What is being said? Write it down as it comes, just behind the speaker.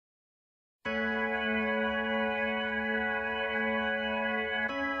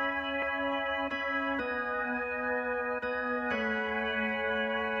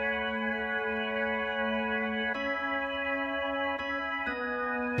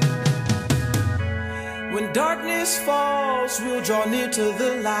When darkness falls, we'll draw near to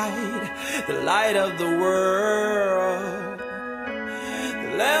the light of the world.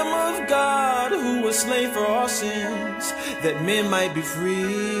 The Lamb of God who was slain for our sins, that men might be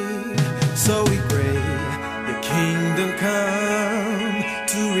free. So we pray, your kingdom come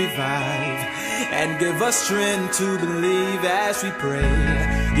to revive and give us strength to believe as we pray.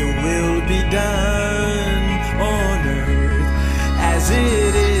 Your will be done on earth as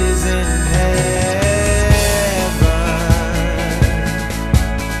it is in heaven.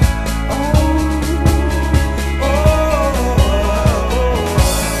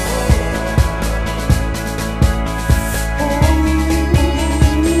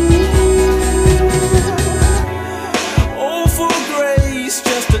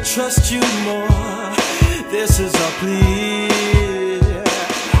 Trust you more, this is our plea.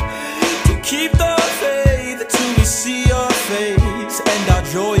 To keep the faith till we see your face and our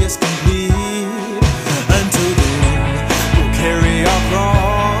joy is complete. Until then, we'll carry our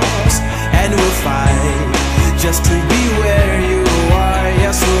cross and we'll fight just to be where you are.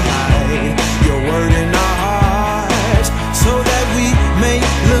 Yes, we'll hide your word in our hearts so that we may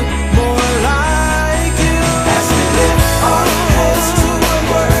look more like you. As we lift our heads to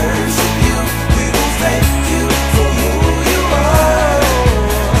worship you, we will thank you for who you are.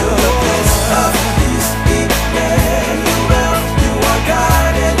 You're the Prince of Peace, Emmanuel. You are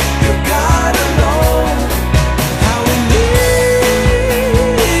God and you're God alone. How we need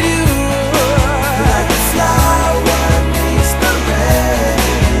you, like a flower needs the rain.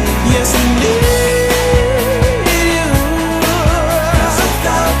 Yes, we need you, 'cause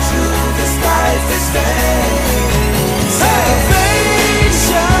without you this life is vain.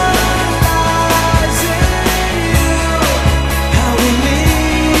 Salvation lies in you. How we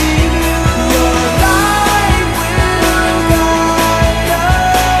need you. Your light will guide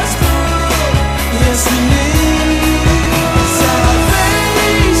us through. Yes, we need you. Salvation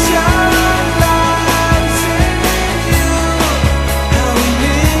lies in you. How we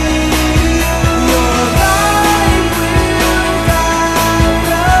need you. Your light will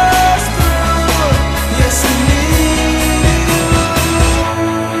guide us through. Yes, we need you.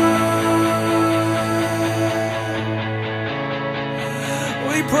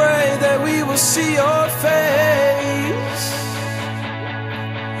 We pray that we will see your face.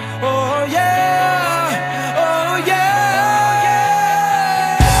 Oh yeah, oh yeah.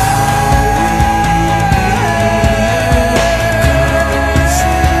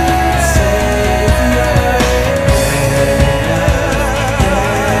 Sweet Savior,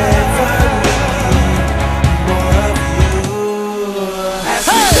 more of you. As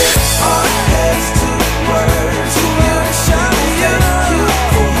we lift our heads to worship you, thank you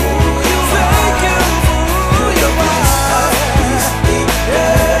for who you are. You're the Prince of Peace,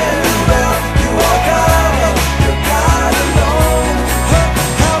 Emmanuel. You are God and you're God alone.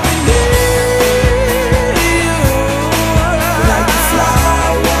 How we need you, like a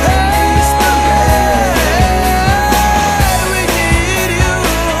flower needs the rain. We need you,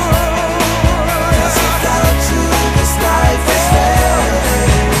 'cause without you this life is vain.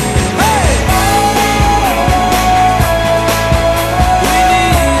 Hey! We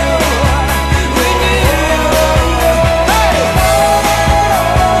need you, we need you. Hey!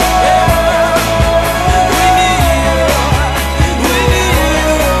 We need you, we need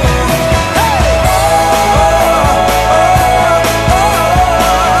you. Hey!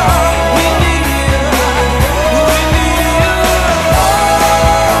 We need you, we need you.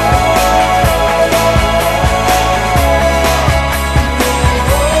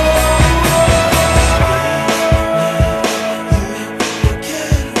 Where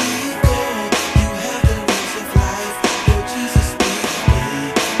can we go? You have the words of life. Lord Jesus, we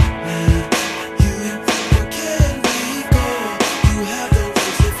need you. Where can we go? You have the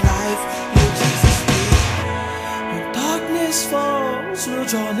words of life. Lord Jesus, when darkness falls, we'll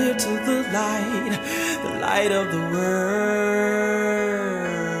draw near to the light of the world.